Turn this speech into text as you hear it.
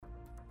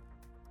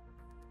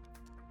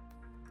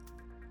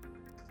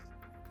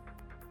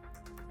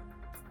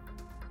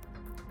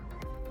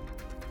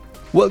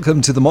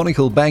Welcome to the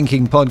Monocle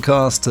Banking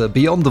Podcast.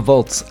 Beyond the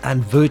vaults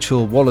and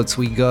virtual wallets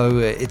we go.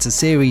 It's a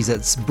series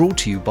that's brought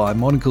to you by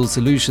Monocle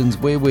Solutions,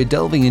 where we're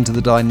delving into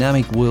the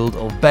dynamic world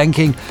of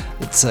banking.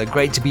 It's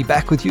great to be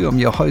back with you. I'm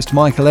your host,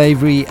 Michael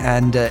Avery,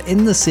 and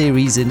in the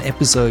series, in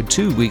episode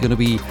 2, we're going to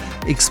be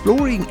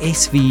exploring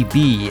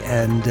SVB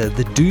and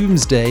the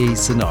doomsday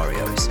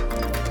scenarios.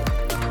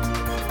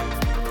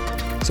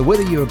 So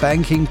whether you're a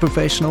banking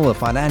professional, a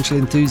financial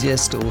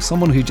enthusiast, or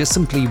someone who just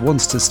simply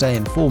wants to stay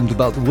informed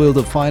about the world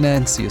of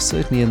finance, you're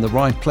certainly in the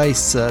right place.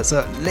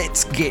 So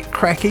let's get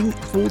cracking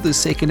for the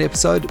second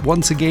episode.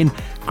 Once again,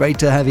 great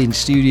to have in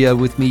studio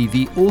with me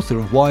the author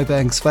of Why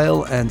Banks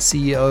Fail and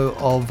CEO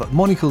of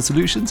Monocle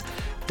Solutions,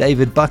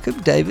 David Buckham.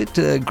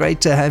 David,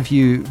 great to have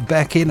you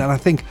back in. And I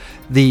think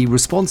the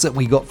response that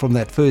we got from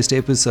that first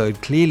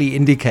episode clearly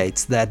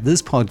indicates that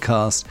this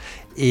podcast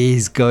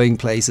is going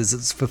places.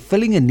 It's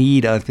fulfilling a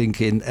need, I think,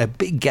 in a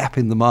big gap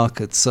in the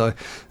market. So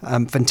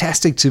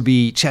fantastic to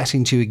be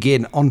chatting to you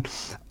again on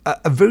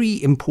a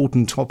very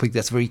important topic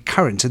that's very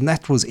current, and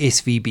that was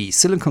SVB,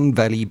 Silicon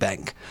Valley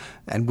Bank.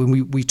 And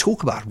when we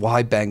talk about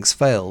why banks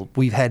fail,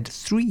 we've had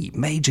 3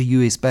 major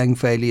US bank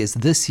failures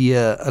this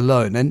year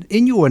alone. And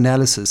in your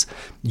analysis,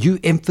 you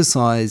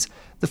emphasize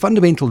the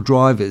fundamental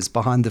drivers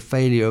behind the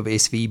failure of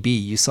SVB.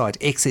 You cite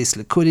excess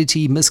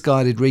liquidity,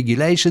 misguided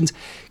regulations.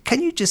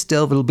 Can you just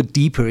delve a little bit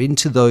deeper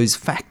into those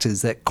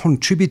factors that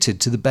contributed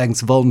to the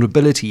bank's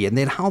vulnerability and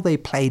then how they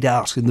played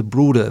out in the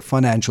broader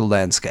financial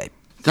landscape?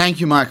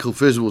 Thank you, Michael.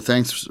 First of all,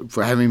 thanks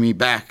for having me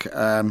back.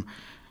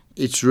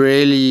 It's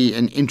really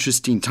an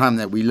interesting time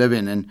that we live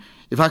in. And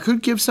if I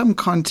could give some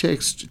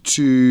context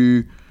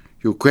to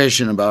your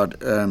question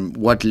about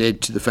what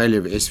led to the failure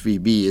of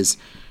SVB, is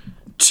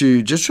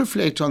to just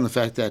reflect on the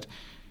fact that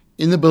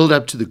in the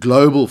build-up to the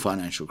global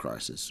financial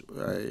crisis,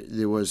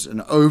 there was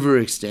an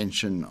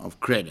overextension of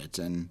credit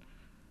and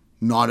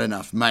not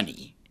enough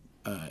money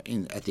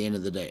at the end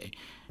of the day.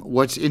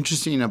 What's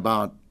interesting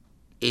about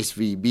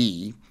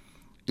SVB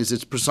is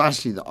it's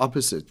precisely the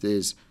opposite.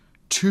 There's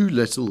too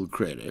little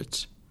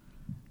credit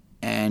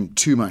and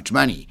too much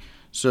money.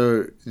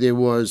 So there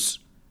was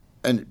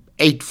an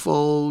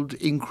 8-fold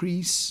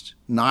increase,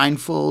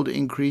 9-fold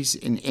increase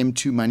in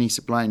M2 money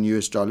supply in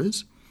US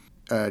dollars.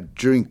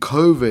 During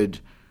COVID,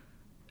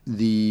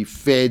 the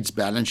Fed's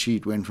balance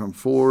sheet went from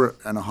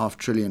 $4.5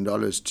 trillion to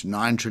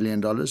 $9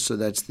 trillion. So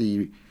that's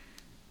the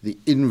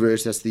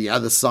inverse, that's the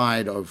other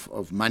side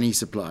of money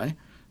supply.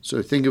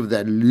 So think of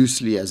that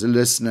loosely as a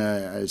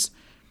listener as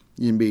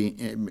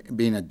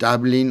being a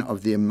doubling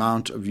of the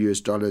amount of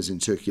US dollars in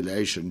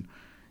circulation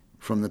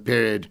from the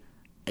period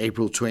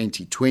April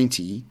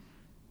 2020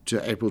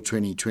 to April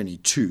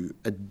 2022,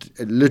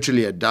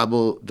 literally a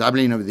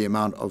doubling of the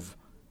amount of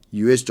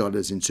US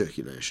dollars in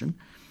circulation.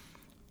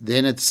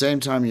 Then at the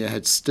same time, you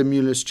had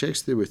stimulus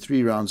checks. There were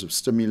 3 rounds of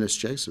stimulus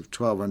checks of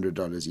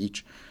 $1,200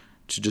 each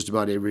to just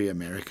about every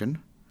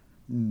American,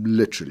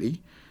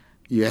 literally.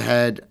 You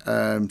had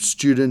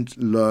student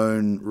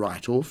loan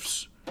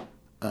write-offs,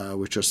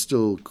 which are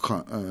still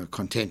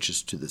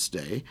contentious to this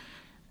day.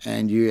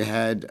 And you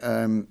had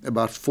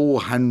about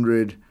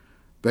 $400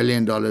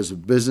 billion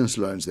of business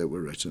loans that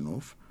were written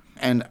off,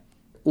 and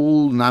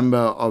all number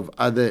of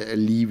other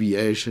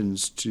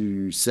alleviations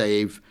to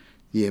save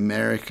the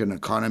American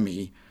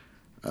economy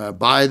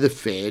by the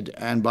Fed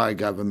and by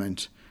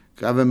government.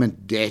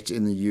 Government debt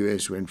in the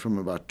US went from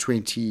about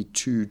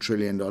 $22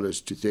 trillion to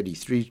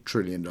 $33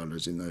 trillion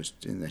in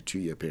that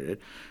 2-year period,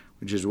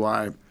 which is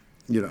why,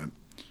 the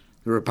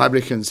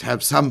Republicans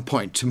have some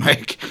point to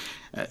make.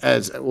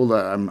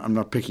 Although I'm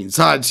not picking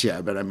sides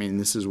here, but I mean,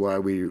 this is why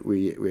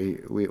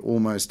we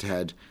almost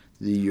had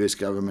the US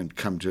government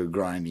come to a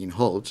grinding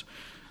halt.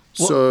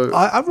 Well, so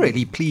I'm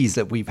really pleased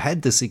that we've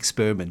had this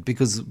experiment,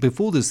 because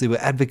before this there were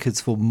advocates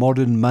for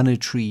modern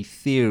monetary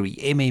theory,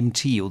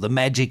 MMT, or the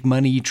magic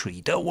money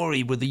tree. Don't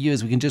worry, with the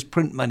years we can just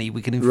print money,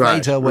 we can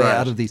inflate our way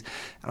out of these.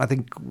 And I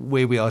think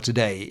where we are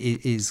today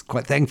is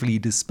quite thankfully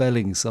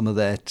dispelling some of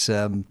that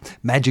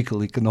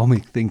magical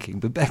economic thinking.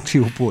 But back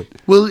to your point.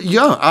 Well,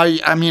 yeah,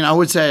 I mean, I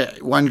would say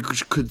one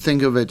could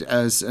think of it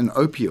as an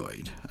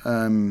opioid.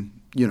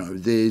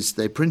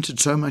 They printed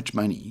so much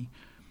money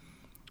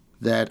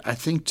that I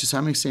think to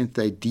some extent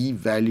they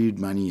devalued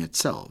money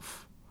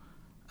itself.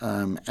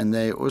 And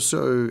they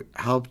also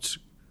helped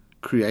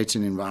create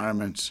an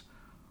environment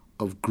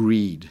of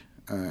greed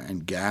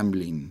and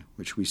gambling,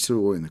 which we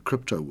saw in the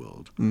crypto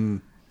world.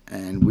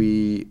 And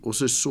we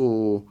also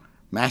saw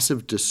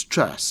massive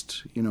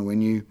distrust.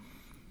 When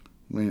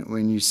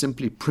you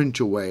simply print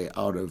your way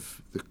out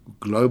of the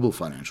global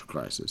financial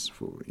crisis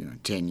for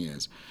 10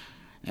 years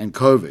and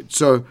COVID.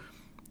 So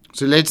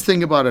let's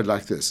think about it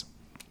like this.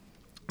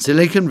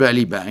 Silicon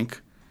Valley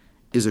Bank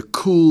is a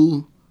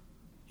cool,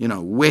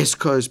 West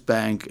Coast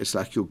bank. It's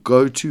like your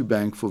go-to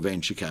bank for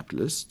venture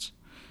capitalists.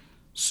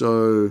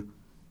 So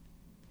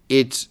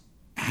it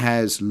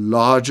has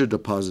larger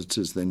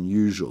depositors than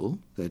usual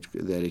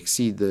that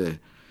exceed the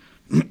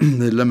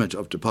limit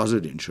of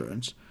deposit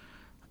insurance.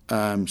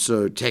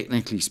 So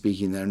technically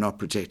speaking, they're not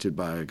protected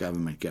by a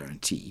government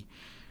guarantee.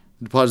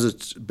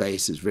 deposit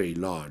base is very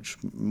large.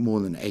 More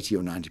than 80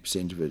 or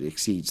 90% of it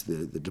exceeds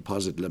the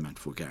deposit limit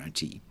for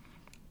guarantee.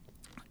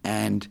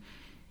 And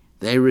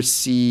they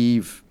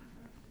receive,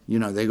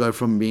 they go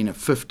from being a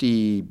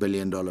 $50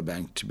 billion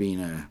bank to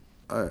being a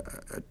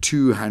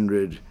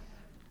 $200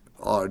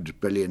 odd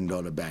billion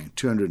bank,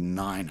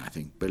 209, I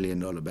think,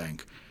 $billion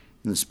bank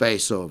in the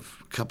space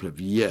of a couple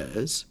of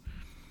years.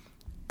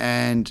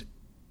 And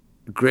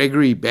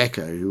Gregory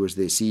Becker, who was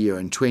their CEO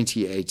in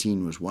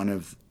 2018, was one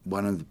of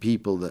the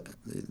people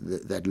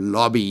that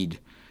lobbied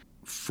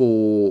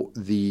for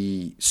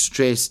the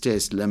stress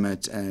test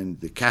limit and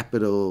the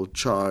capital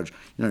charge.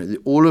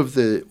 All of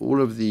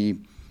the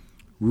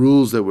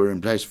rules that were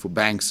in place for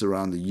banks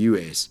around the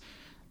US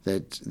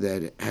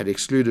that had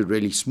excluded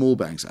really small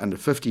banks under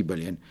 50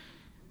 billion.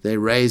 They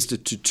raised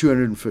it to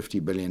 250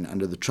 billion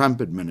under the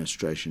Trump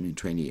administration in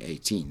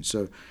 2018.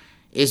 So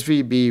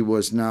SVB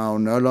was now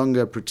no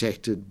longer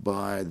protected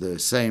by the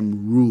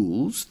same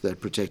rules that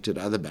protected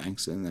other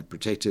banks and that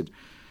protected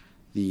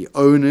the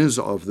owners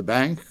of the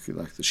bank,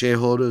 like the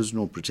shareholders,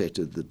 nor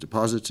protected the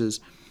depositors.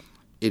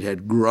 It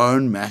had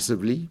grown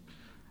massively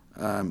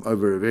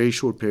over a very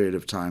short period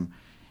of time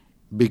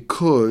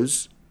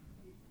because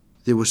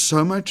there was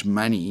so much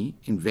money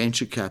in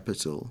venture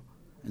capital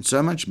and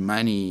so much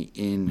money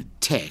in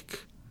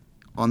tech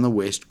on the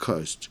West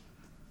Coast.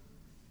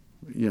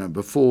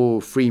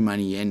 Before free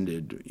money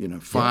ended,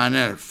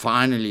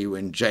 finally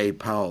when Jay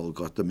Powell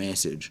got the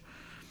message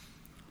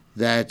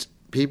that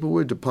people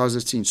were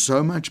depositing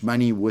so much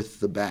money with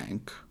the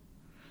bank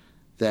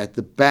that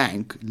the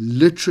bank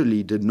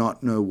literally did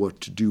not know what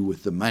to do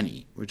with the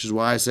money, which is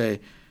why I say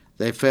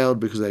they failed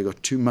because they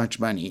got too much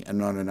money and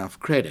not enough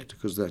credit,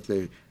 because that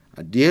they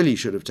ideally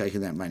should have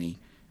taken that money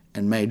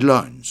and made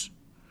loans.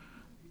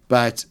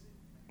 But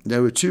they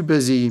were too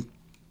busy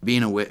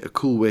being a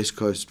cool West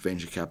Coast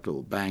venture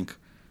capital bank,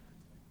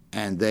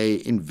 and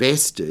they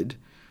invested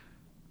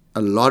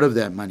a lot of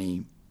that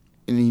money,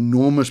 an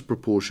enormous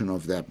proportion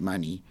of that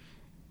money,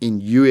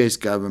 in U.S.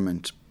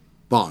 government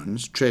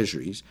bonds,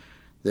 treasuries.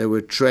 They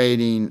were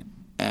trading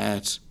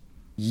at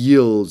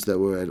yields that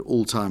were at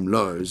all-time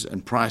lows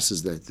and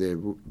prices that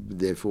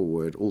therefore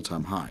were at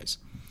all-time highs.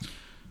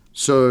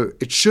 So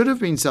it should have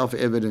been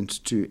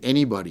self-evident to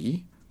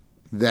anybody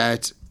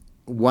that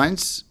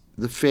once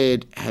the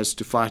Fed has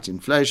to fight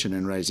inflation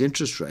and raise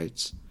interest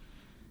rates,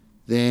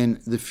 then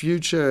the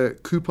future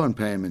coupon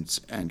payments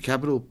and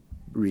capital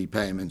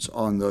repayments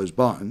on those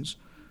bonds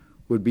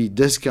would be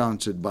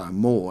discounted by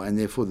more, and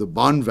therefore the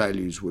bond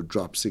values would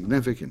drop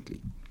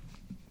significantly.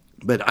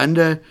 But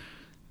under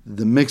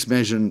the mixed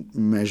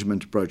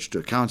measurement approach to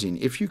accounting,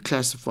 if you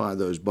classify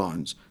those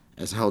bonds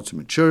as held to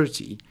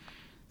maturity,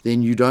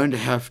 then you don't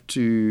have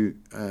to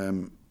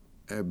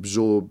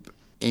absorb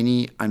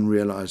any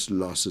unrealized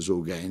losses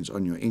or gains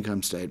on your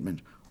income statement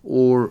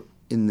or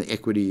in the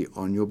equity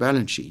on your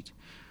balance sheet,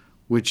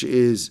 which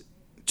is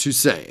to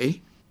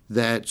say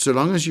that so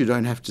long as you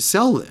don't have to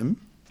sell them,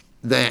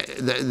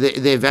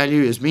 their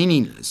value is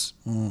meaningless,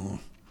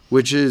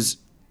 which is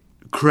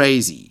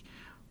crazy.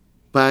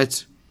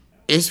 But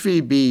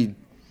SVB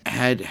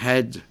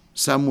had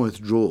some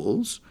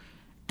withdrawals,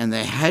 and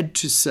they had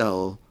to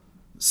sell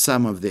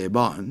some of their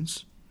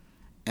bonds.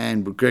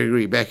 And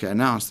Gregory Becker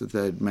announced that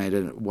they'd made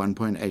a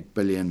 $1.8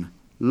 billion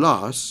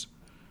loss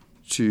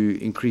to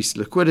increase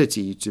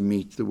liquidity to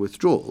meet the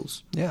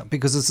withdrawals. Yeah,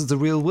 because this is the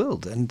real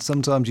world, and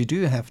sometimes you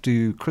do have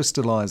to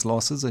crystallize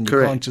losses, and you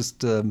Correct. can't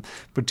just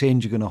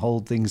pretend you're going to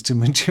hold things to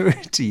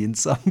maturity in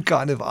some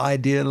kind of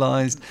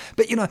idealized.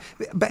 But,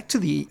 back to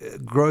the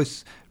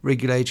Growth,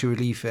 Regulatory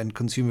Relief and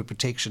Consumer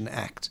Protection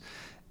Act.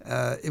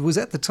 It was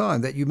at the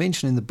time that you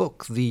mentioned in the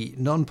book, the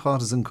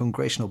Nonpartisan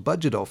Congressional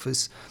Budget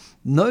Office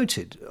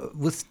noted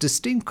with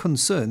distinct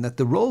concern that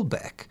the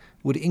rollback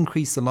would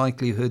increase the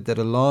likelihood that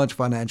a large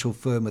financial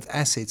firm with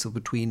assets of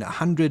between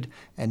 100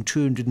 and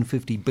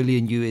 250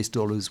 billion US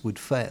dollars would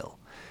fail.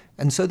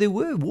 And so there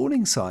were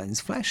warning signs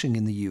flashing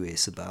in the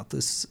US about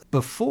this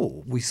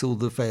before we saw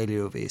the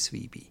failure of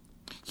SVB.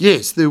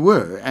 Yes, there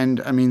were. And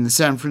the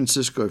San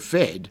Francisco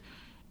Fed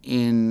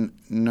in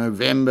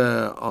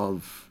November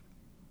of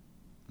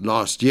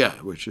last year,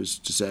 which is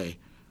to say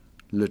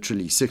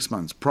literally 6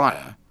 months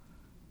prior,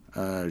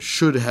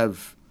 should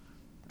have,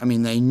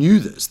 they knew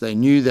this. They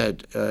knew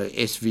that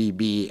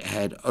SVB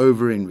had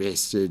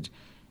overinvested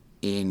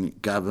in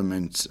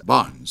government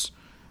bonds.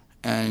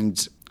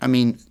 And,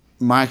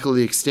 Michael,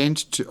 the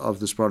extent of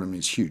this problem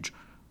is huge.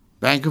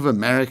 Bank of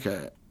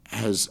America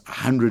has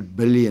 $100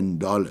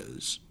 billion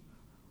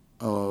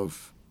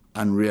of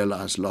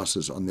unrealized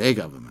losses on their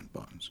government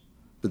bonds.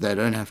 But they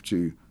don't have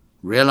to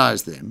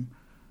realize them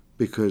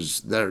because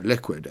they're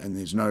liquid and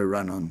there's no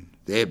run on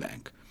their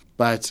bank.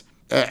 But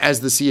as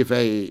the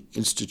CFA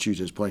Institute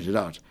has pointed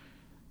out,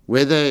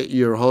 whether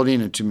you're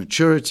holding it to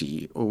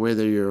maturity or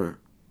whether you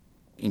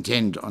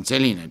intend on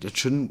selling it, it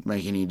shouldn't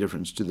make any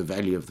difference to the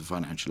value of the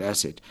financial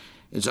asset.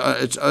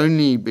 It's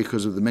only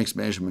because of the mixed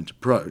measurement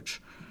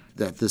approach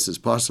that this is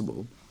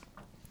possible.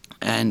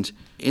 And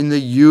in the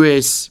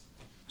US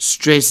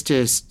stress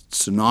test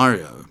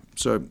scenario,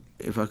 so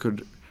if I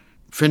could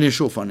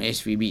finish off on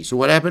SVB. So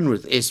what happened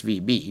with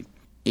SVB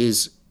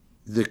is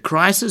the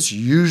crisis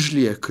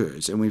usually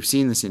occurs, and we've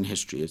seen this in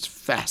history, it's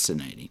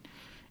fascinating,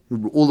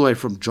 all the way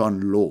from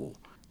John Law.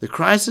 The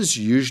crisis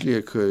usually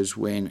occurs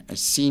when a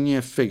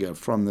senior figure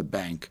from the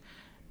bank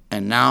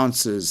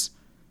announces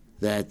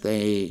that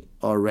they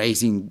are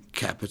raising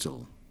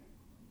capital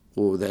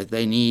or that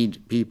they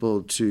need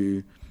people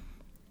to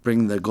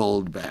bring the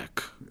gold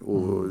back,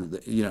 or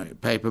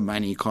paper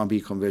money can't be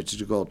converted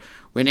to gold.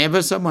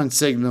 Whenever someone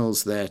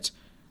signals that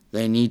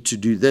they need to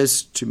do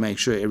this to make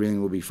sure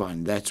everything will be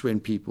fine, that's when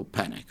people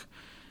panic.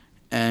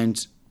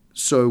 And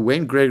so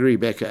when Gregory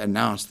Becker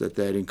announced that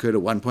they had incurred a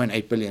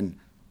 $1.8 billion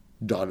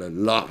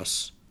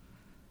loss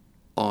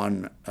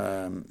on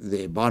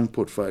their bond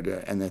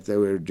portfolio and that they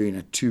were doing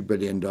a $2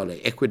 billion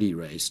equity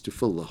raise to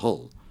fill the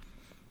hole,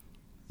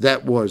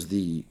 that was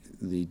the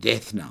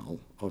death knell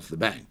of the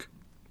bank.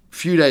 A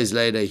few days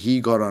later,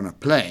 he got on a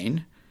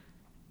plane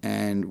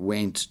and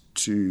went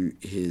to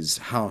his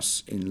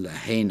house in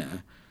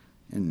Lahaina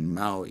in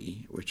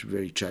Maui, which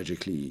very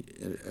tragically,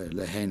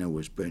 Lahaina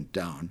was burnt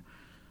down.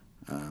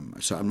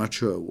 So I'm not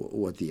sure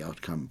what the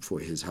outcome for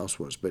his house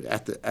was, but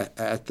at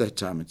that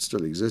time it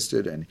still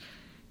existed, and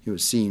he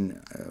was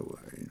seen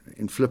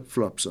in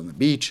flip-flops on the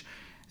beach,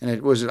 and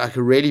it was like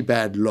a really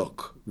bad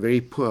look, very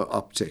poor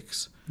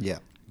optics. Yeah.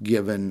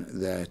 Given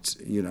that,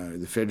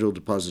 the Federal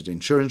Deposit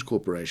Insurance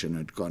Corporation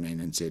had gone in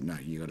and said, no,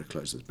 you got to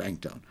close this bank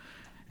down.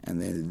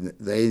 And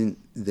they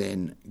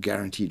then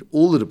guaranteed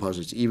all the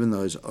deposits, even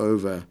those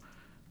over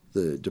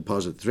the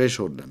deposit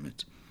threshold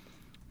limit.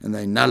 And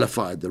they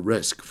nullified the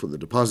risk for the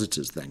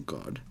depositors, thank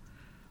God.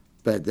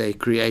 But they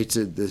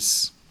created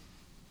this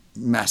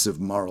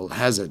massive moral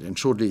hazard. And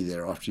shortly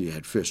thereafter, you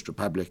had First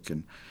Republic,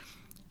 and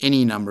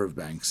any number of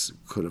banks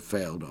could have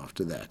failed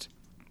after that.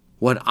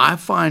 What I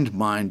find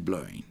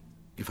mind-blowing,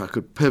 if I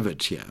could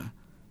pivot here,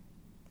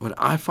 what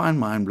I find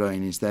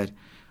mind-blowing is that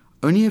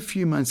only a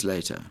few months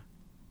later,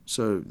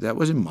 so that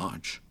was in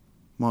March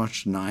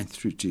 9th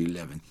through to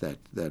 11th,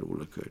 that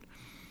all occurred.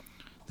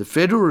 The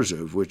Federal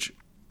Reserve, which,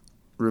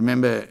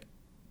 remember,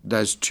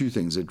 does two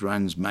things. It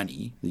runs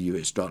money, the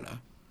US dollar.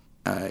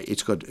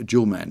 It's got a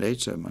dual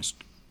mandate, so it must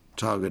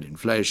target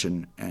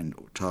inflation and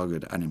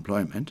target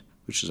unemployment,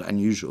 which is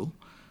unusual,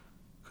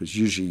 because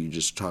usually you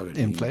just target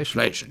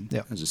inflation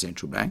as a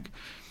central bank.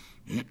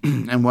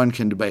 And one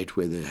can debate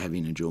whether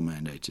having a dual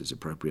mandate is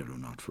appropriate or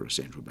not for a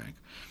central bank.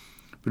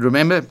 But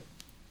remember,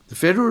 the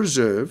Federal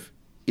Reserve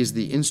is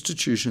the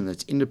institution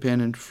that's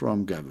independent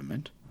from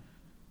government,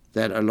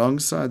 that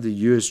alongside the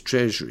U.S.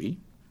 Treasury,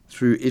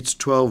 through its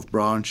 12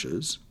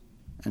 branches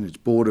and its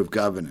board of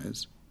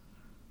governors,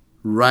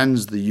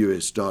 runs the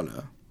U.S.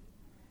 dollar,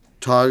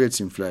 targets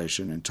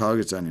inflation and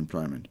targets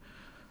unemployment,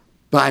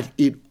 but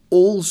it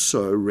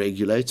also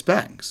regulates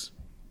banks.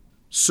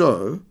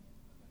 So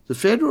the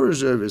Federal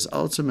Reserve is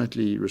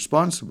ultimately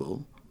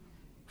responsible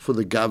for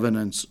the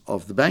governance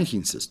of the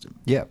banking system.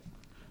 Yeah.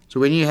 So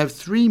when you have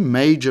three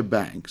major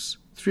banks,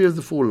 three of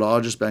the four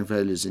largest bank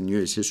failures in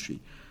U.S.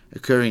 history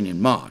occurring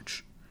in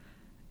March,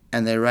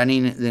 and they're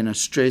running then a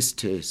stress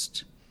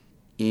test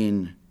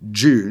in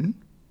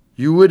June,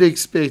 you would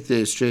expect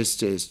their stress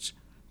test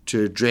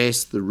to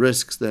address the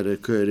risks that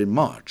occurred in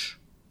March.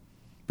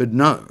 But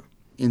no,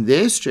 in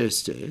their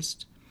stress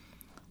test,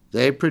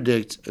 they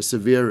predict a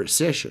severe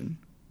recession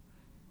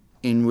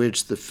in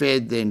which the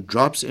Fed then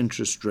drops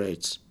interest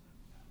rates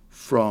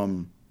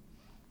from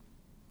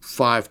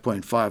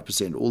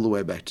 5.5% all the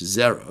way back to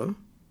zero,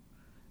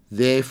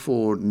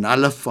 therefore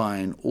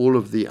nullifying all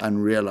of the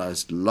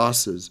unrealized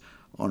losses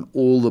on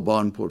all the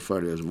bond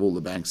portfolios of all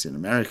the banks in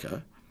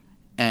America,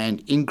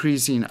 and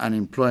increasing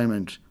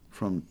unemployment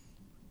from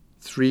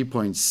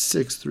 3.6%,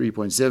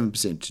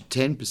 3.7% to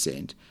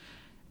 10%,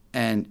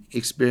 and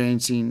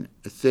experiencing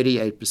a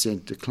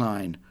 38%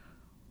 decline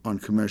on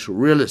commercial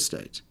real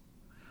estate.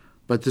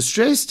 But the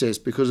stress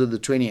test, because of the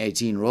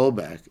 2018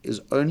 rollback, is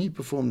only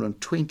performed on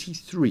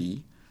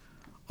 23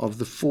 of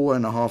the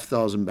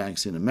 4,500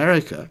 banks in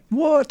America.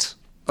 What?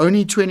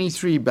 Only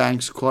 23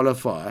 banks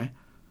qualify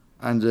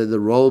under the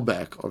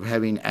rollback of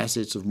having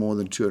assets of more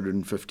than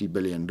 $250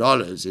 billion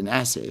in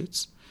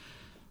assets,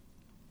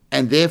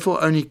 and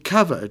therefore only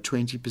cover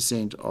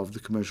 20% of the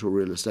commercial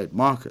real estate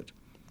market.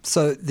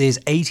 So there's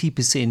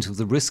 80% of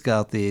the risk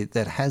out there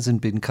that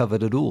hasn't been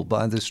covered at all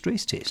by the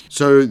stress test.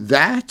 So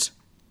that,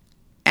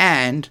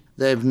 and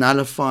they've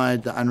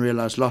nullified the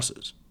unrealized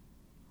losses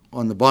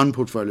on the bond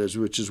portfolios,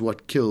 which is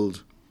what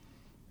killed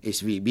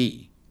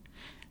SVB.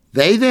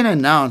 They then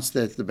announced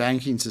that the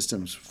banking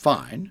system's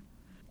fine,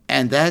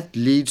 and that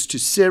leads to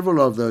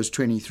several of those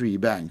 23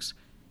 banks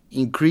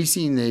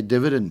increasing their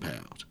dividend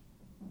payout,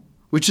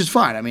 which is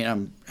fine. I mean,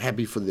 I'm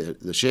happy for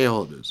the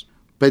shareholders.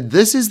 But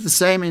this is the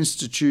same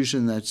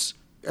institution that's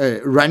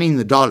running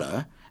the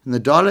dollar, and the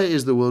dollar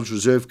is the world's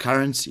reserve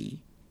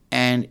currency,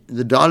 and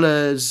the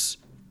dollar's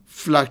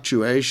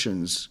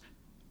fluctuations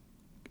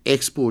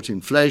export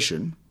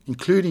inflation,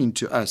 including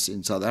to us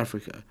in South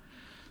Africa.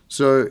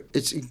 So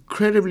it's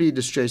incredibly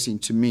distressing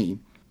to me.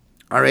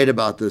 I read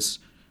about this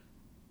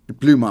it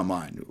blew my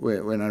mind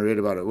when I read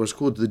about it. It was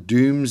called the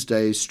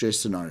doomsday stress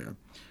scenario.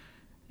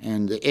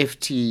 And the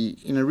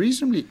FT, in a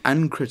reasonably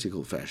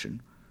uncritical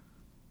fashion,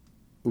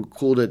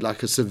 called it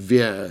like a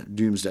severe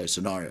doomsday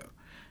scenario.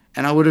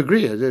 And I would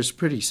agree, it is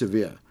pretty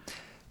severe.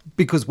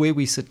 Because where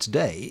we sit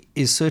today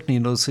is certainly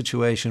not a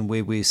situation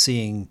where we're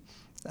seeing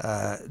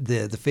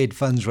the Fed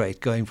funds rate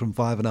going from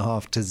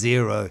 5.5 to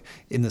 0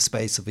 in the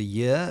space of a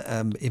year.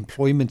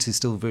 Employment is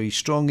still very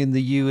strong in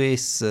the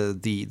US.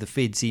 The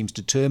Fed seems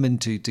determined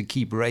to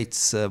keep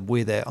rates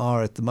where they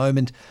are at the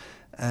moment.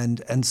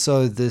 And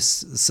so this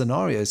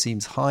scenario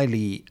seems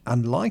highly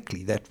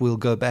unlikely that we'll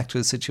go back to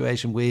a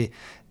situation where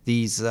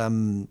these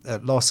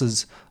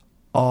losses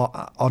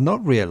are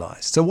not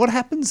realized. So what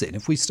happens then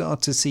if we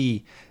start to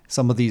see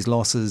some of these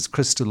losses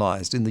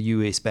crystallized in the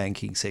US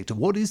banking sector?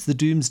 What is the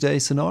doomsday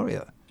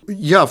scenario?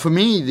 Yeah, for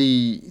me,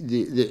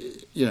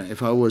 the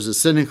if I was a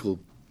cynical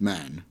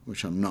man,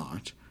 which I'm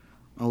not,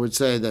 I would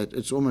say that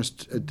it's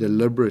almost a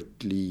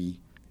deliberately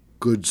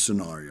good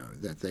scenario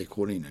that they're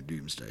calling a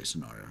doomsday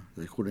scenario.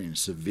 They're calling it a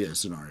severe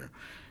scenario.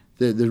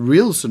 The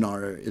real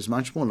scenario is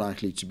much more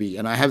likely to be,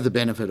 and I have the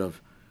benefit of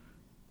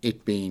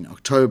it being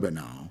October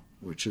now,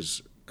 which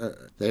is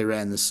they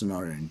ran this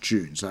scenario in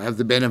June, so I have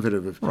the benefit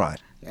of it.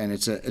 Right. And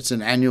it's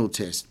an annual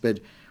test. But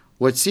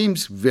what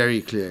seems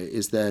very clear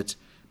is that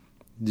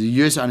the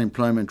U.S.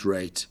 unemployment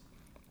rate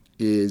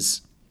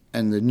is,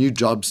 and the new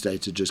jobs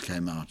data just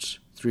came out,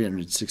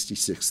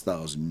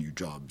 366,000 new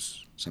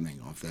jobs,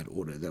 something of that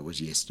order. That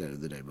was yesterday or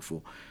the day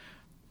before.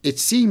 It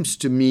seems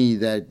to me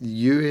that the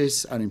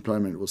U.S.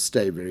 unemployment will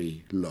stay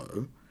very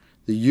low.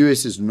 The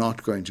U.S. is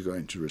not going to go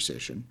into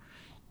recession.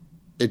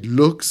 It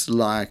looks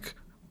like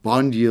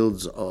bond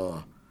yields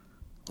are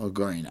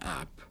going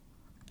up,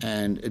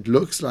 and it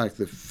looks like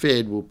the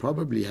Fed will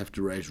probably have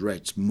to raise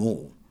rates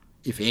more,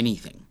 if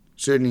anything,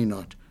 certainly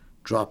not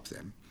drop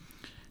them.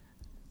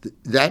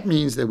 That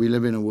means that we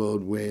live in a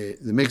world where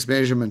the mixed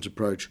measurement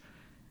approach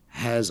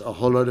has a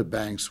whole lot of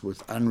banks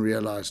with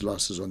unrealized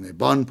losses on their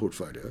bond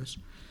portfolios.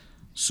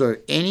 So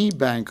any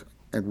bank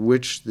at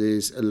which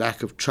there's a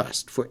lack of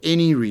trust for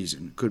any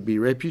reason, could be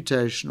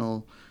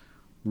reputational,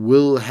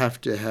 will have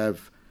to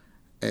have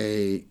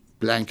a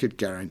blanket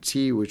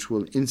guarantee, which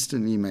will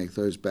instantly make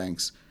those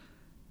banks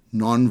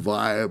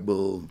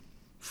non-viable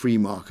free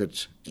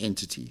market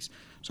entities.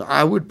 So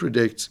I would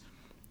predict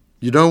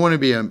you don't want to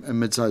be a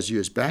mid-sized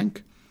US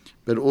bank,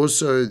 but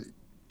also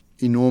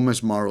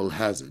enormous moral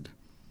hazard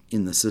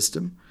in the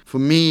system. For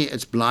me,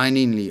 it's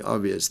blindingly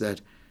obvious that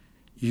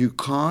you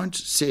can't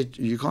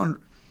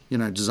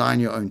design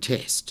your own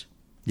test.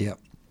 Yeah.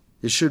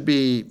 There should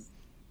be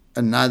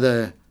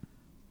another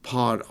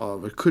part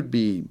of it. Could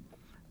be,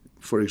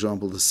 for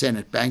example, the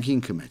Senate Banking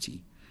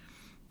Committee.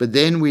 But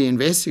then we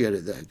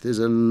investigated that. There's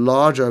a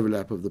large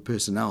overlap of the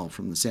personnel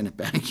from the Senate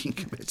Banking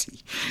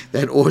Committee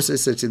that also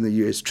sits in the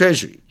U.S.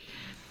 Treasury.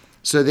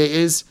 So there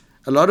is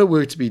a lot of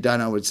work to be done,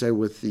 I would say,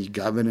 with the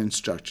governance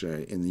structure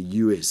in the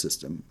U.S.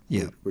 system,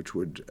 which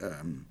would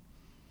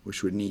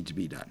need to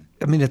be done.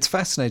 I mean, it's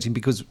fascinating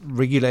because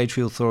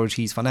regulatory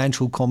authorities,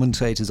 financial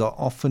commentators are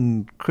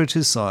often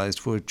criticized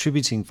for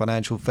attributing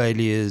financial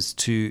failures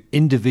to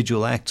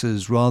individual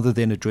actors rather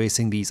than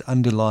addressing these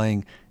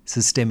underlying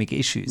systemic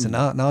issues. And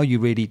now you're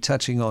really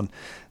touching on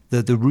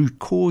the root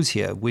cause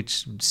here,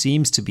 which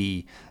seems to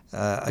be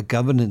a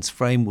governance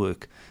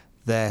framework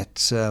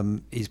that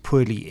is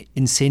poorly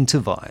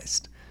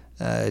incentivized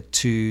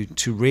to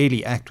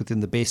really act within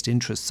the best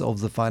interests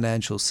of the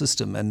financial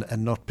system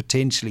and not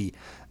potentially,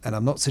 and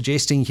I'm not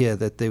suggesting here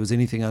that there was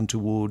anything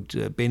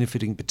untoward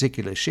benefiting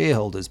particular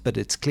shareholders, but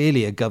it's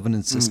clearly a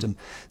governance system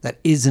that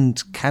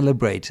isn't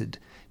calibrated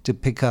to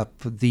pick up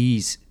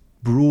these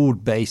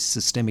broad-based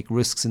systemic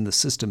risks in the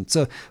system.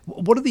 So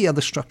what are the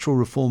other structural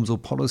reforms or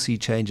policy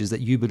changes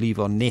that you believe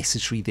are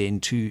necessary then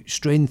to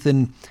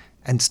strengthen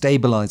and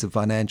stabilize the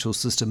financial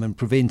system and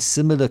prevent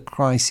similar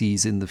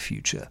crises in the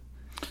future?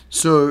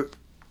 So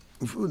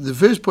the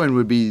first point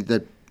would be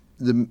that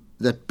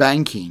that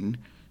banking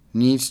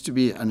needs to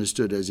be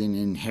understood as an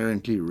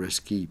inherently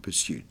risky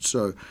pursuit.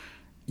 So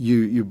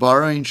you're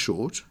borrowing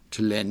short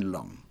to lend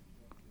long.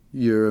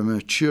 You're a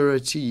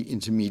maturity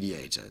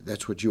intermediator.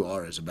 That's what you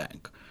are as a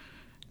bank.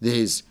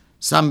 There's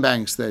some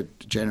banks that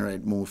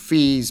generate more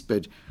fees,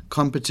 but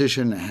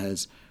competition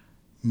has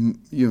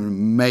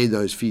made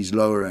those fees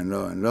lower and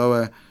lower and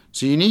lower.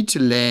 So you need to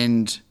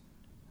lend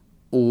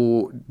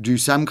or do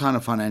some kind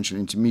of financial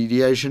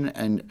intermediation,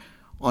 and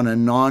on a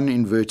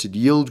non-inverted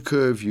yield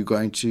curve, you're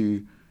going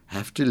to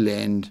have to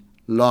lend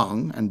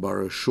long and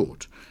borrow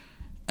short.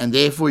 And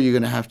therefore, you're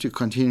going to have to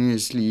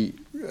continuously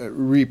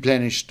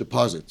replenish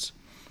deposits,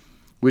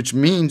 which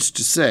means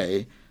to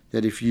say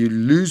that if you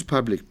lose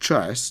public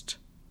trust,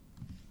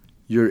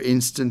 you're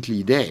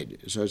instantly dead.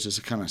 So it's just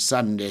a kind of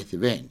sudden death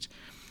event.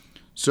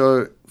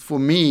 So for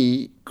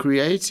me,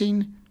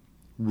 creating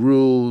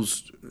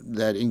rules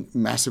that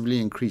massively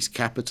increase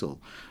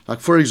capital, like,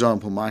 for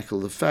example,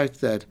 Michael, the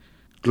fact that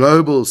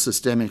global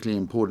systemically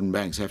important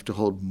banks have to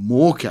hold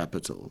more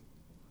capital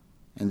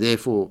and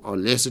therefore are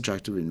less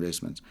attractive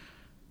investments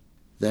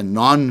than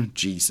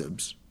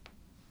non-GSIBs,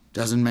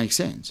 Doesn't make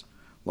sense.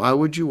 Why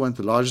would you want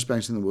the largest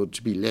banks in the world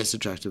to be less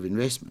attractive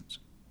investments?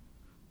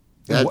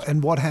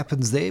 And what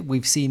happens there?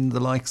 We've seen the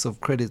likes of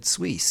Credit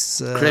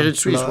Suisse. Credit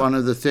Suisse, one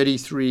of the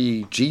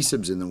 33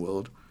 GSIBs in the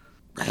world,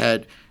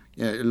 had,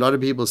 a lot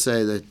of people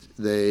say that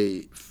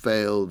they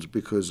failed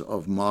because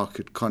of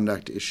market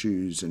conduct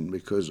issues and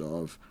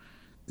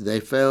they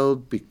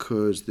failed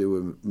because there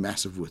were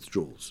massive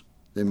withdrawals.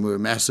 There were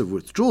massive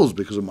withdrawals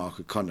because of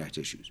market conduct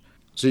issues.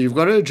 So you've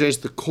got to address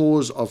the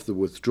cause of the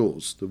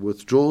withdrawals. The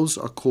withdrawals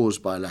are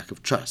caused by lack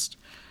of trust.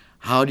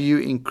 How do you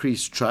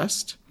increase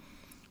trust?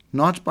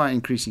 Not by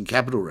increasing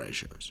capital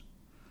ratios,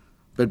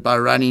 but by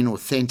running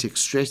authentic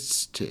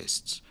stress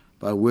tests,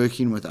 by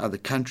working with other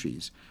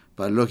countries,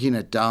 by looking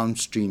at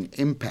downstream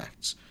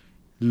impacts,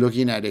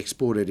 looking at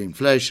exported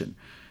inflation.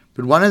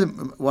 But one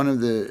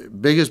of the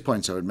biggest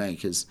points I would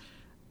make is,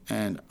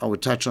 and I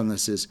would touch on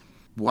this, is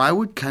why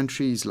would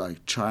countries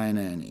like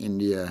China and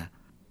India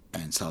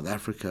and South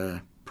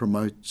Africa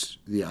promote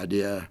the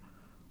idea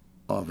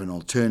of an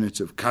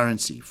alternative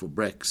currency for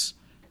BRICS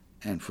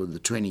and for the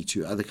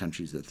 22 other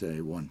countries that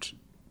they want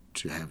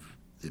to have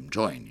them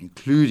join,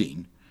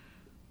 including,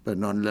 but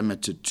not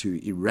limited to,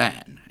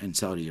 Iran and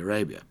Saudi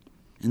Arabia?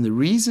 And the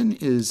reason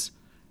is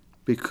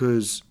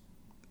because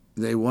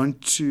they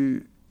want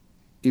to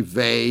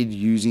evade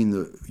using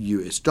the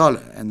US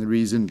dollar. And the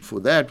reason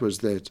for that was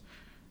that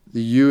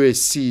the US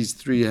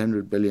seized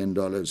 $300 billion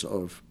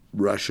of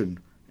Russian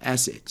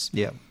assets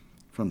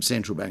from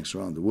central banks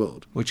around the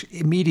world. Which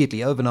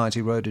immediately, overnight,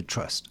 eroded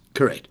trust.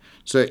 Correct.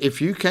 So if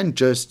you can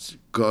just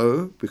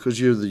go, because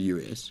you're the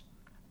US,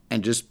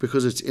 and just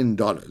because it's in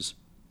dollars,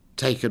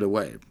 take it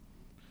away,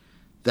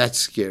 that's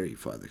scary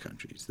for other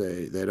countries.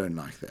 They don't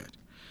like that.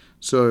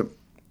 So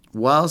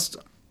whilst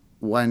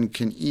one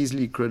can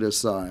easily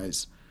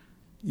criticize,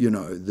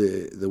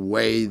 the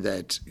way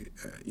that,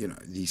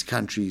 these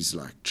countries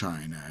like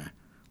China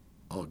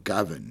are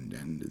governed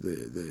and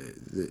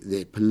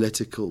their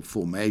political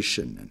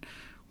formation and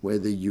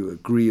whether you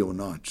agree or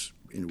not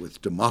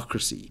with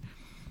democracy,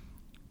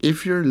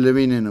 if you're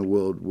living in a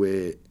world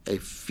where a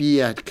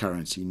fiat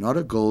currency, not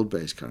a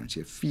gold-based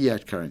currency, a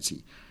fiat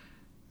currency,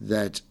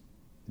 that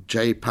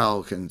Jay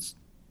Powell can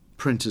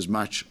print as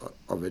much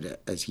of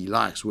it as he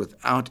likes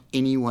without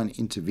anyone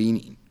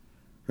intervening.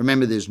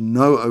 Remember, there's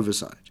no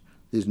oversight.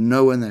 There's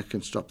no one that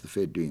can stop the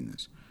Fed doing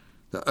this.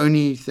 The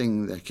only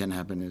thing that can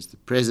happen is the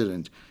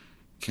president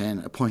can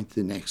appoint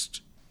the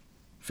next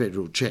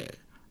federal chair.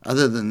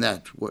 Other than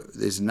that,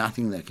 there's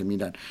nothing that can be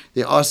done.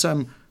 There are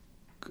some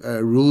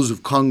rules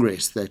of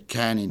Congress that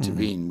can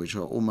intervene, which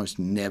are almost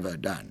never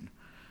done.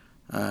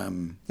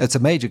 It's a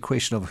major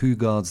question of who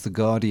guards the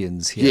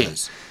guardians here.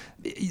 Yes.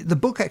 The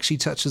book actually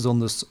touches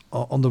on this,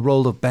 on the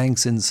role of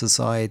banks in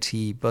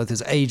society, both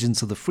as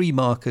agents of the free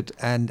market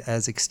and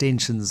as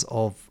extensions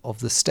of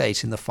the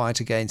state in the fight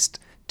against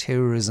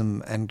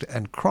terrorism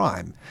and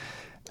crime.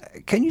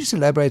 Can you just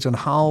elaborate on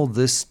how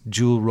this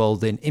dual role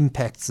then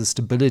impacts the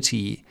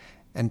stability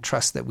and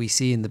trust that we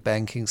see in the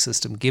banking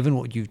system, given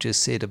what you've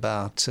just said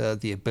about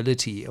the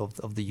ability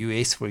of the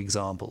US, for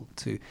example,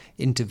 to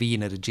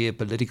intervene at a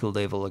geopolitical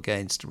level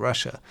against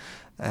Russia?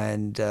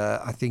 And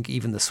I think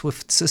even the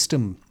SWIFT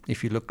system,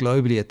 if you look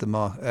globally at the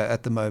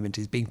moment,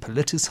 is being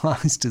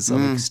politicized to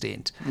some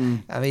extent.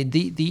 I mean,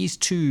 these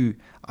two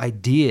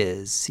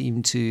ideas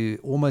seem to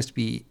almost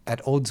be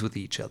at odds with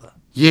each other.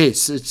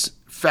 Yes, it's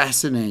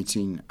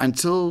fascinating.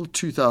 Until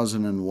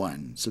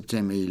 2001,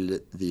 September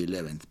the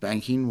 11th,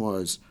 banking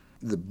was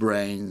the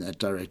brain that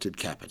directed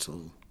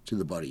capital to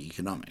the body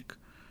economic.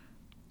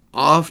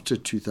 After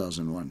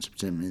 2001,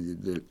 September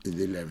the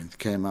 11th,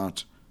 came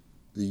out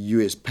the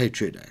US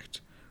Patriot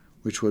Act,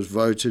 which was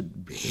voted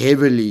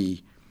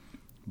heavily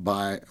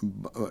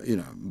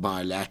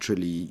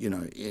bilaterally,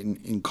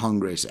 in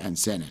Congress and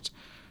Senate.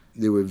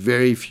 There were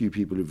very few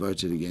people who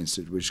voted against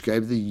it, which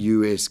gave the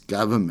US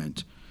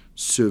government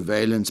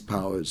surveillance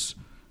powers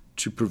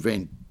to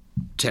prevent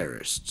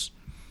terrorists.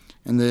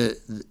 And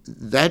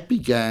that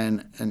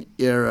began an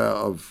era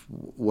of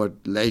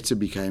what later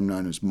became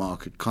known as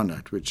market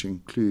conduct, which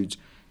includes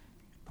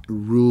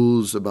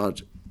rules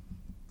about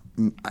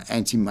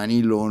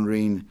anti-money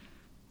laundering,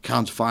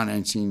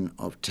 counter-financing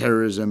of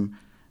terrorism,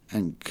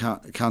 and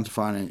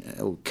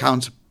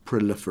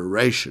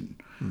counter-proliferation,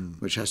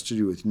 which has to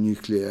do with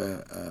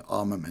nuclear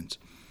armament.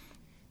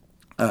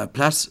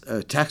 Plus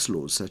tax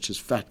laws such as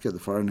FATCA, the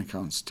Foreign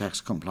Accounts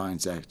Tax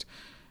Compliance Act,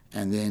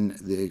 and then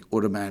the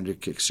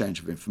automatic exchange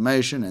of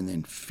information, and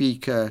then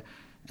FICA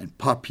and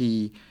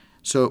POPI.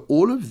 So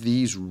all of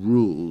these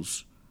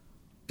rules,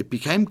 it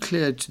became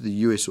clear to the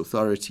US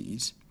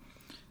authorities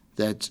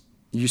that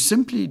you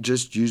simply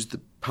just use the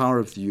power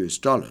of the US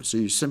dollar. So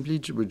you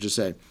simply would just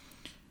say,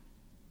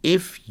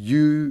 if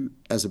you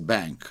as a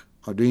bank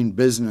are doing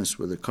business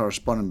with a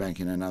correspondent bank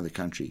in another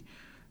country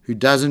who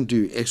doesn't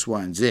do X,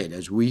 Y, and Z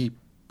as we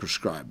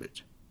prescribe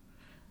it,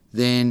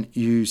 then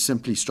you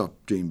simply stop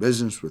doing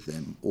business with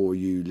them, or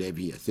you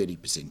levy a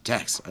 30%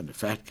 tax under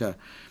FATCA.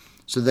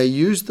 So they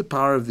used the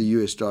power of the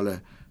US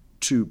dollar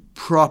to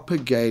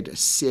propagate a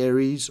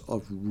series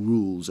of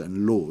rules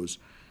and laws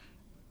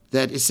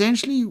that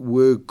essentially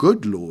were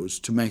good laws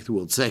to make the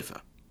world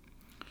safer.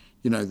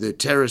 The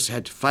terrorists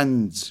had to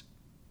fund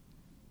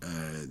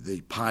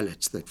the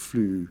pilots that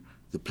flew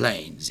the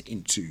planes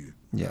into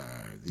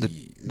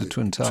the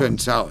Twin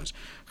Towers.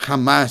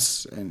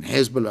 Hamas and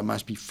Hezbollah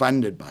must be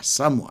funded by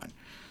someone.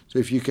 So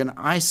if you can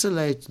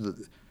isolate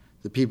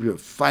the people who are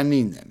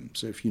funding them,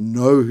 so if you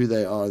know who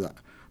they are,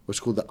 what's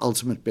called the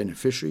ultimate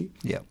beneficiary,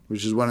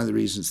 which is one of the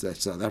reasons that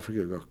South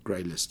Africa got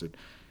grey-listed,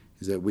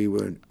 is that we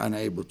were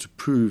unable to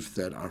prove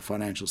that our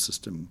financial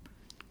system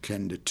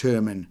can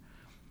determine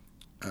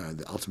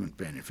the ultimate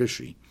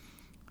beneficiary.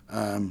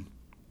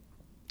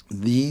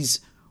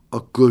 These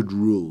are good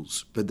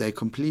rules, but they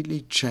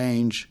completely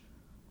change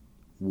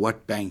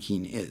what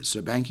banking is.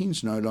 So banking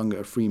is no longer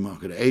a free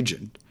market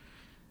agent.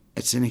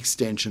 It's an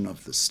extension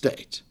of the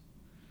state.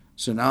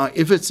 So now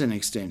if it's an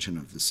extension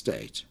of the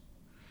state,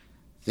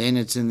 then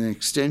it's an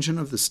extension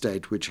of the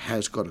state which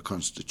has got a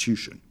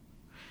constitution.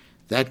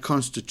 That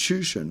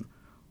constitution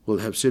will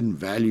have certain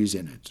values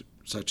in it,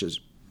 such as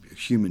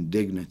human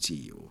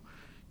dignity or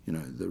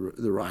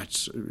the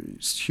rights,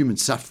 human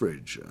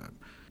suffrage.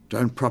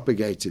 Don't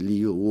propagate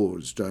illegal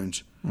wars.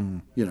 Don't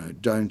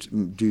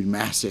do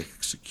mass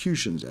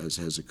executions, as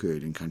has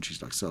occurred in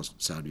countries like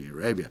Saudi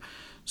Arabia.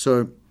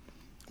 So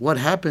what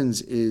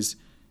happens is,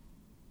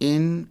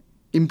 in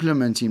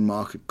implementing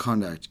market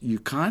conduct, you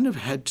kind of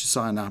had to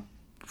sign up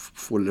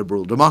for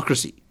liberal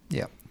democracy.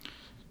 Yeah.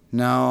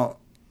 Now,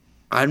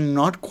 I'm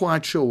not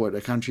quite sure what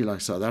a country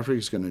like South Africa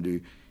is going to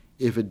do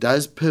if it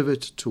does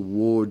pivot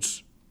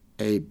towards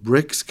a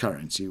BRICS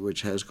currency,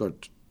 which has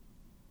got,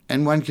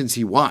 and one can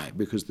see why,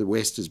 because the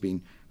West has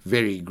been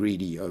very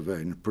greedy over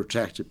a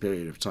protracted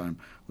period of time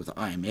with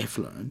IMF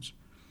loans.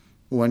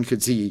 One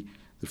could see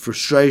the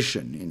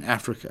frustration in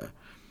Africa.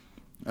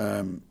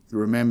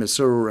 Remember,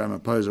 Cyril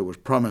Ramaphosa was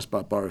promised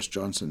by Boris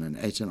Johnson an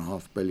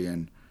 $8.5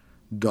 billion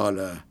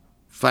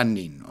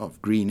funding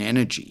of green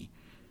energy,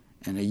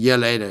 and a year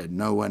later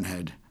no one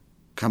had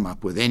come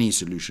up with any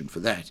solution for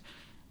that.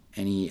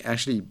 And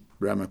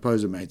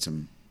Ramaphosa made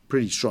some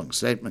pretty strong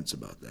statements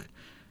about that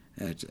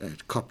at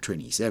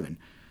COP27.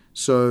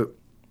 So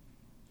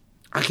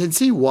I can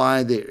see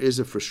why there is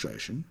a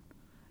frustration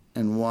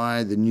and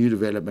why the New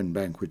Development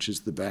Bank, which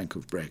is the Bank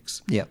of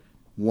BRICS,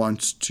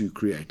 wants to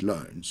create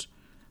loans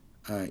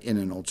in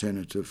an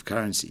alternative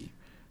currency.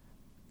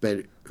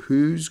 But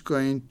who's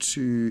going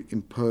to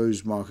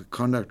impose market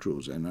conduct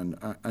rules, and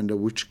under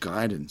which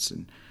guidance,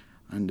 and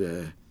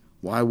under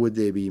why would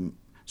there be?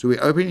 So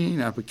we're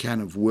opening up a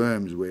can of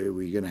worms where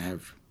we're going to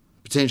have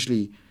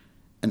potentially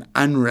an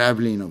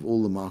unraveling of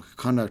all the market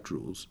conduct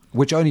rules.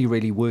 Which only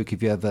really work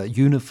if you have a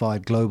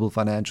unified global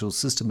financial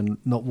system and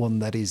not one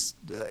that is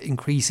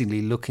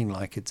increasingly looking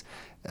like it's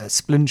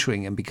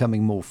splintering and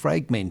becoming more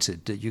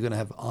fragmented. You're going to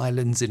have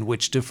islands in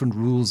which different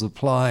rules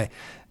apply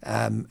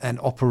and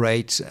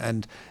operate,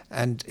 and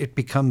it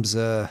becomes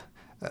a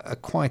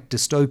quite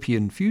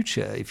dystopian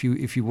future if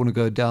you want to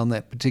go down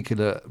that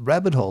particular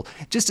rabbit hole.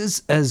 Just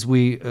as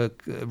we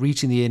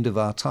reaching the end of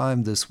our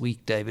time this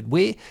week, David,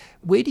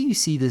 where do you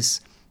see this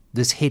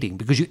heading?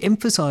 Because you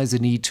emphasize the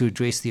need to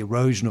address the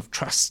erosion of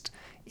trust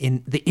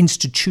in the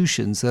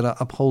institutions that are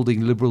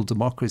upholding liberal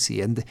democracy,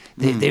 and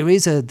there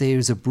is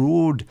a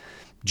broad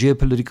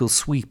geopolitical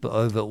sweep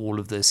over all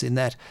of this, in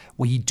that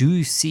we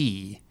do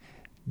see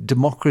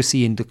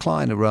democracy in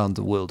decline around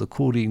the world.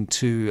 According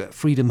to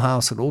Freedom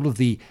House and all of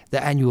the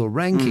annual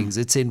rankings,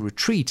 it's in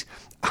retreat.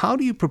 How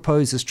do you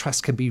propose this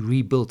trust can be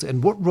rebuilt,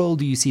 and what role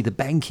do you see the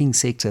banking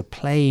sector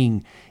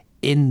playing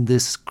in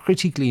this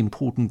critically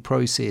important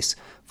process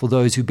for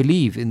those who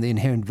believe in the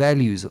inherent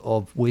values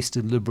of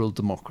Western liberal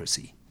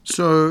democracy?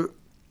 So,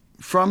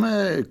 from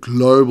a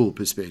global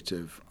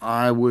perspective,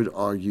 I would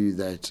argue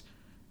that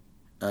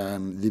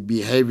the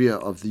behavior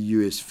of the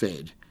US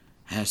Fed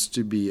has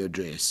to be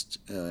addressed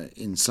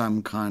in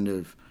some kind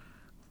of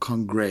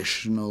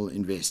congressional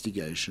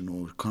investigation,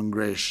 or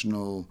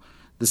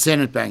the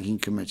Senate Banking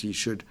Committee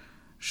should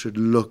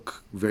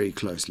look very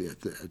closely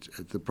at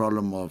the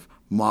problem of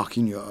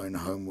marking your own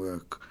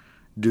homework,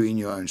 doing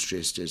your own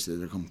stress tests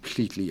that are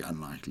completely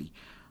unlikely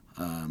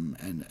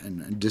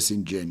and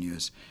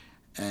disingenuous,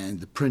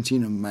 and the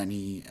printing of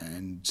money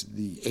and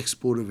the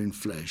export of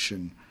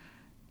inflation,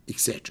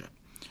 etc.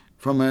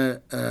 From a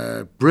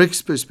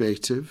BRICS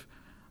perspective,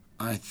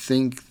 I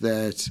think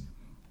that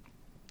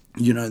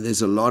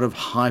there's a lot of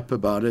hype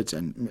about it,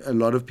 and a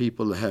lot of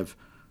people have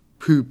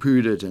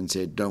poo-pooed it and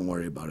said, don't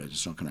worry about it,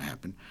 it's not going to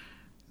happen.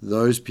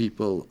 Those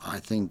people, I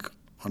think,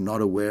 are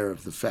not aware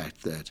of the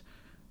fact that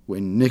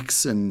when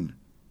Nixon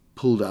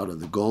pulled out of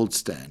the gold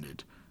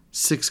standard,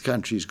 6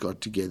 countries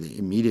got together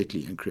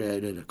immediately and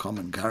created a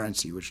common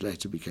currency, which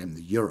later became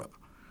the euro.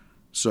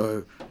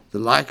 So the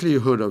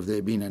likelihood of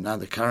there being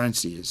another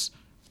currency is,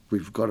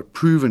 we've got a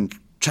proven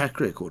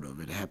track record of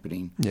it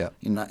happening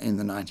in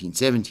the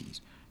 1970s.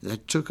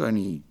 That took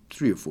only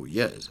 3 or 4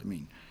 years. I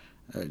mean,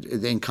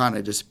 it then kind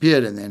of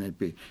disappeared, and then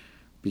it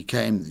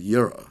became the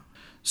euro.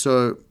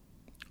 So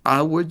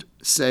I would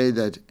say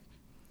that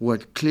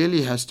what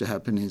clearly has to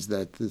happen is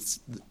that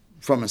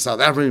from a South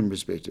African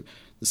perspective,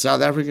 the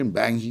South African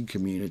banking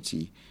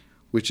community,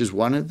 which is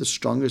one of the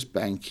strongest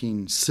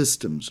banking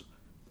systems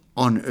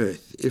on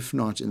earth, if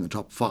not in the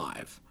top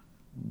 5,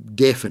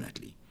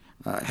 definitely.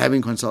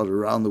 Having consulted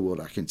around the world,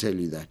 I can tell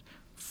you that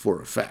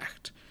for a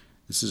fact.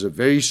 This is a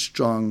very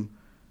strong,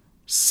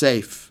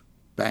 safe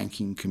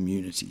banking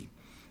community.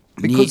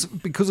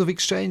 Because of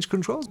exchange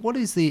controls? What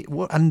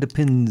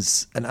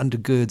underpins and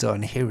undergirds our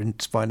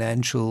inherent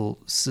financial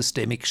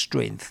systemic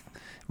strength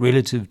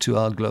relative to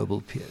our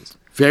global peers?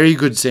 Very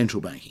good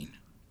central banking,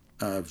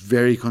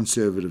 very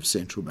conservative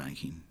central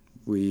banking.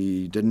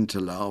 We didn't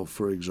allow,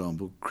 for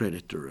example,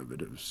 credit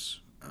derivatives.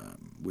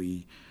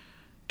 We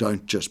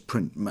don't just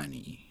print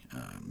money.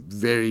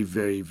 Very,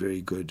 very,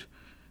 very good.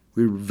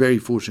 We were very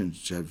fortunate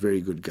to have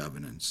very good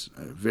governance,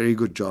 a very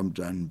good job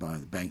done by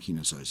the Banking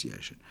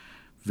Association,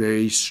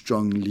 very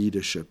strong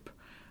leadership.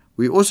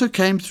 We also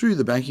came through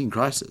the banking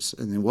crisis,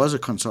 and there was a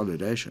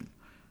consolidation.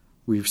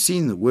 We've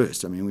seen the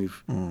worst. I mean,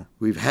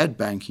 we've had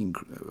banking.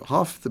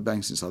 Half the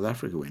banks in South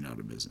Africa went out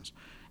of business,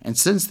 and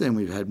since then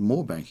we've had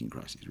more banking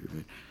crises. We've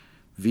had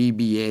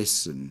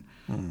VBS,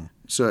 and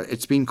so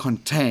it's been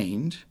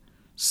contained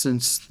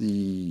since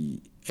the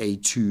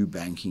A2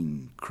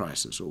 banking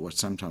crisis, or what's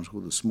sometimes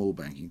called the small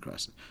banking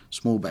crisis,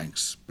 small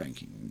banks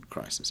banking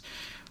crisis.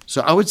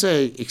 So I would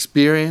say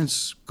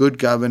experience, good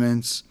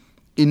governance,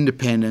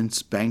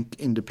 independence, bank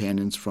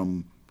independence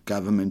from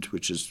government,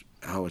 which is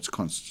how it's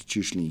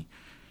constitutionally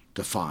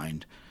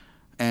defined,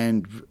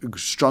 and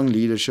strong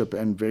leadership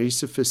and very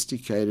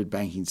sophisticated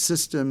banking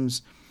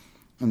systems,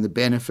 and the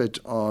benefit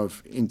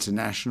of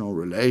international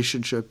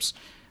relationships,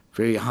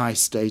 very high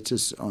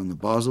status on the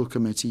Basel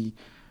Committee,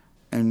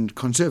 and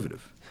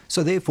conservative.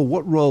 So therefore,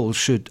 what role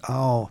should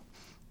our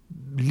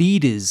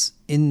leaders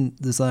in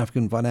the South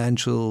African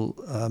financial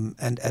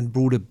and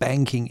broader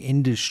banking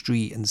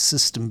industry and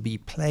system be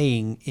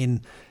playing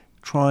in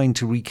trying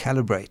to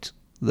recalibrate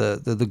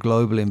the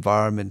global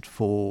environment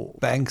for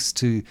banks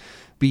to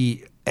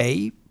be,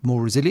 A,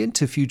 more resilient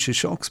to future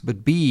shocks,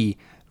 but B,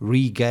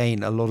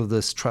 regain a lot of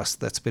this trust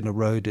that's been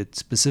eroded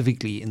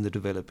specifically in the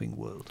developing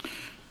world?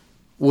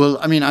 Well,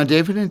 I mean, I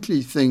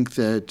definitely think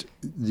that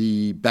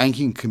the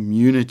banking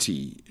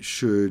community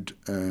should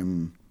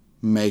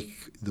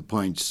make the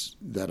points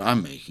that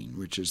I'm making,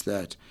 which is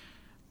that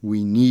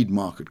we need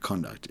market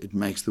conduct. It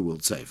makes the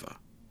world safer.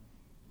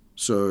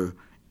 So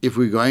if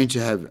we're going to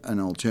have an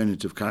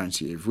alternative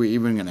currency, if we're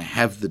even going to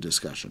have the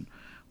discussion,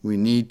 we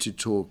need to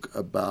talk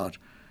about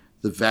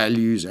the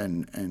values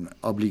and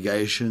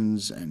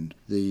obligations and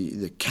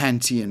the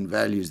Kantian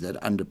values that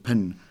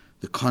underpin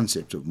the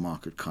concept of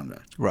market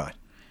conduct. Right.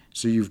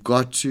 So you've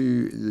got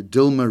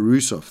Dilma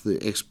Rousseff, the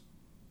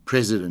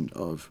ex-president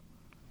of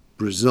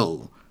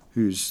Brazil,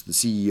 who's the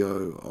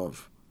CEO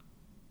of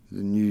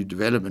the new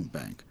development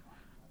bank,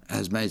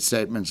 has made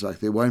statements like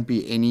there won't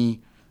be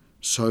any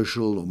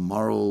social or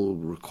moral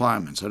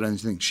requirements. I don't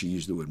think she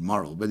used the word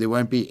moral, but there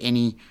won't be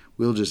any,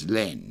 we'll just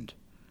lend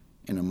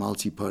in a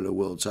multipolar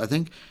world. So I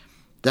think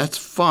that's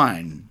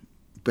fine,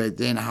 but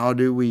then how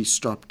do we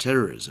stop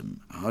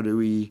terrorism? How do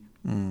we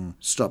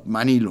stop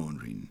money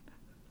laundering,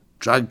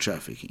 drug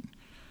trafficking?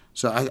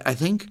 So I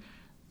think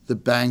the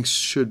banks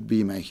should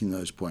be making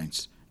those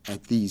points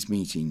at these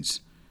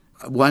meetings,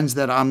 ones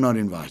that I'm not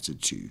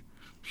invited to.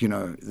 You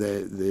know,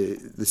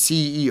 the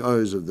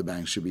CEOs of the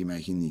banks should be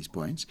making these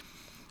points.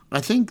 I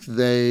think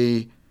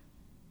they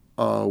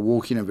are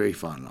walking a very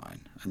fine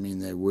line. I mean,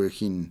 they're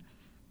working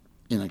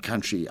in a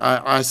country.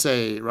 I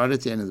say, right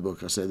at the end of the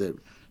book, I say that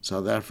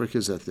South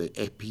Africa's at the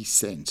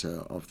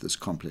epicenter of this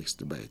complex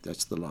debate.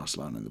 That's the last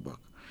line of the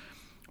book.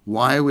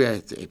 Why are we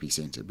at the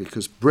epicenter?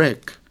 Because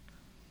BRIC,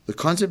 the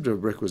concept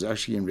of BRIC was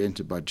actually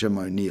invented by Jim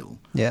O'Neill.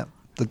 Yeah,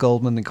 the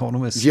Goldman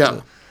economist.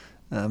 Yeah.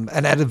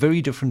 And at a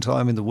very different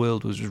time in the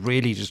world, was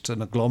really just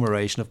an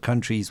agglomeration of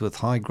countries with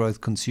high growth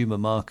consumer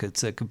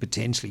markets that could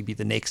potentially be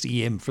the next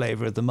EM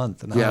flavor of the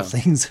month, and how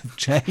things have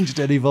changed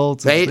and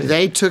evolved.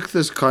 They took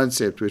this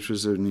concept, which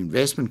was an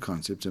investment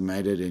concept, and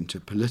made it into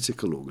a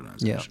political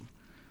organization.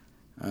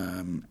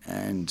 I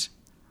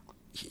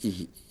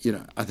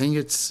think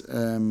it's...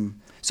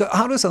 So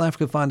how does South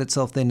Africa find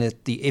itself then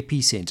at the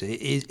epicenter?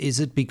 Is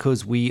it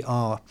because we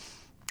are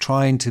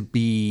trying to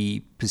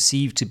be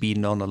perceived to be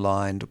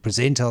non-aligned, or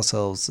present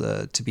ourselves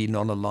to be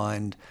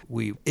non-aligned?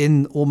 We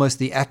in almost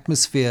the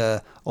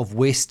atmosphere of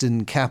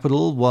Western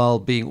capital, while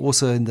being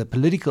also in the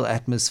political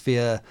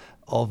atmosphere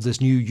of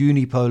this new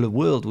unipolar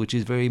world, which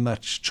is very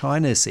much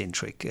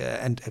China-centric.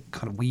 And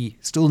kind of we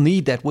still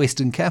need that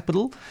Western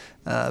capital,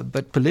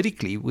 but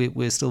politically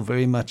we're still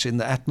very much in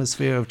the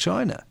atmosphere of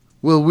China.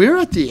 Well, we're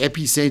at the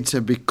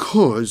epicenter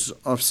because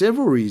of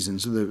several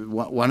reasons.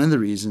 One of the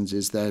reasons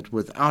is that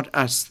without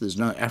us, there's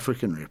no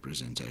African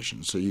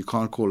representation, so you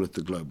can't call it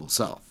the global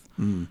south.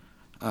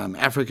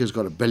 Africa's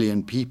got 1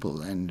 billion people,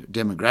 and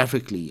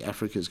demographically,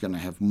 Africa's going to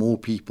have more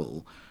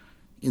people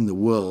in the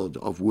world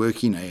of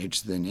working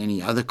age than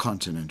any other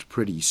continent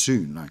pretty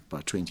soon, like by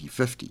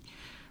 2050,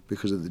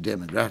 because of the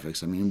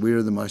demographics. I mean,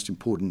 we're the most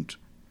important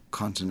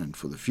continent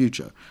for the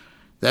future.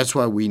 That's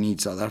why we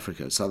need South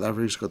Africa. South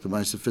Africa's got the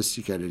most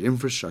sophisticated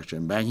infrastructure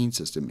and banking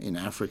system in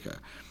Africa.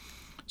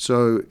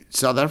 So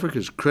South Africa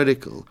is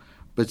critical,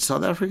 but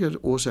South Africa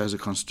also has a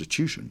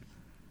constitution.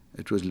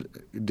 It was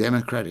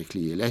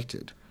democratically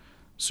elected.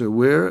 So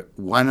we're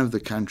one of the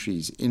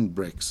countries in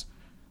BRICS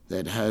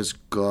that has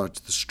got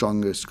the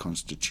strongest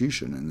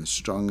constitution and the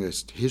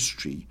strongest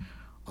history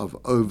of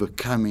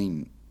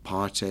overcoming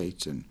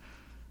apartheid and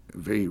a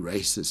very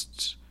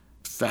racist,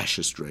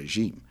 fascist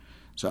regime.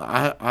 So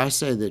I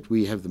say that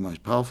we have the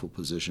most powerful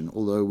position,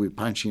 although we're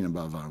punching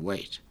above our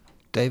weight.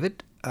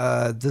 David,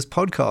 this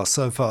podcast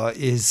so far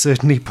is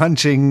certainly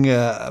punching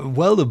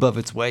well above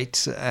its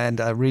weight, and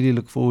I really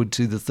look forward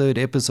to the third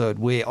episode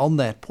where, on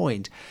that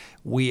point,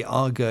 we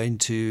are going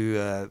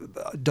to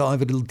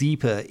dive a little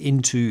deeper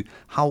into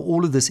how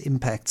all of this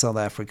impacts South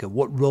Africa,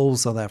 what role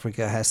South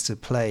Africa has to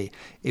play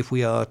if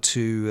we are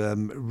to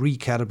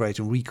recalibrate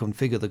and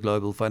reconfigure the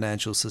global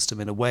financial system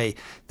in a way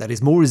that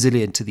is more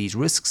resilient to these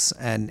risks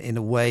and in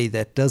a way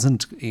that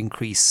doesn't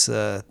increase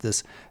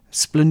this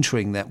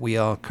splintering that we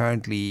are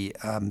currently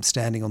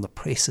standing on the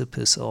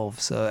precipice of.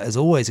 So, as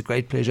always, a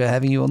great pleasure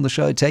having you on the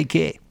show. Take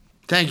care.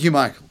 Thank you,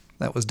 Michael.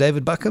 That was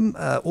David Buckham,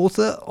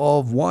 author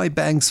of Why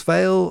Banks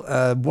Fail,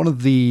 one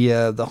of the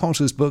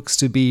hottest books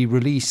to be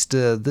released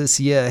this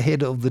year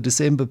ahead of the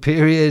December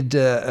period.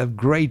 A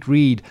great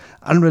read,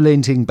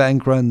 Unrelenting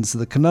Bank Runs,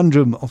 The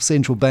Conundrum of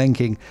Central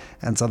Banking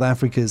and South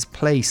Africa's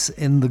Place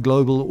in the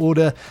Global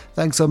Order.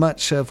 Thanks so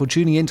much for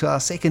tuning into our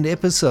second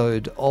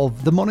episode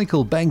of the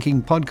Monocle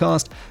Banking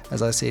Podcast.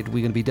 As I said, we're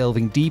going to be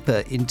delving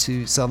deeper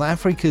into South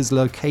Africa's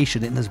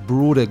location in this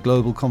broader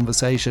global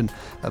conversation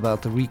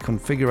about the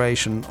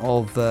reconfiguration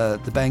of the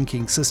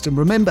banking system.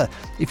 Remember,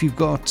 if you've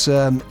got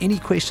any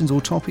questions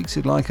or topics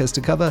you'd like us to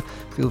cover,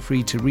 feel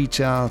free to reach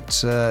out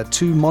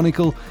to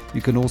Monocle.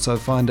 You can also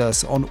find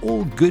us on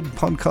all good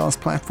podcast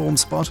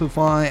platforms,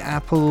 Spotify,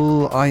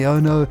 Apple,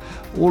 Iono,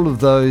 all of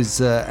those.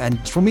 And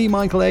for me,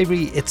 Michael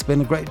Avery, it's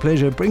been a great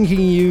pleasure bringing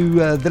you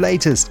the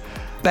latest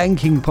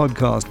banking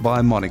podcast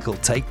by Monocle.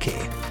 Take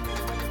care.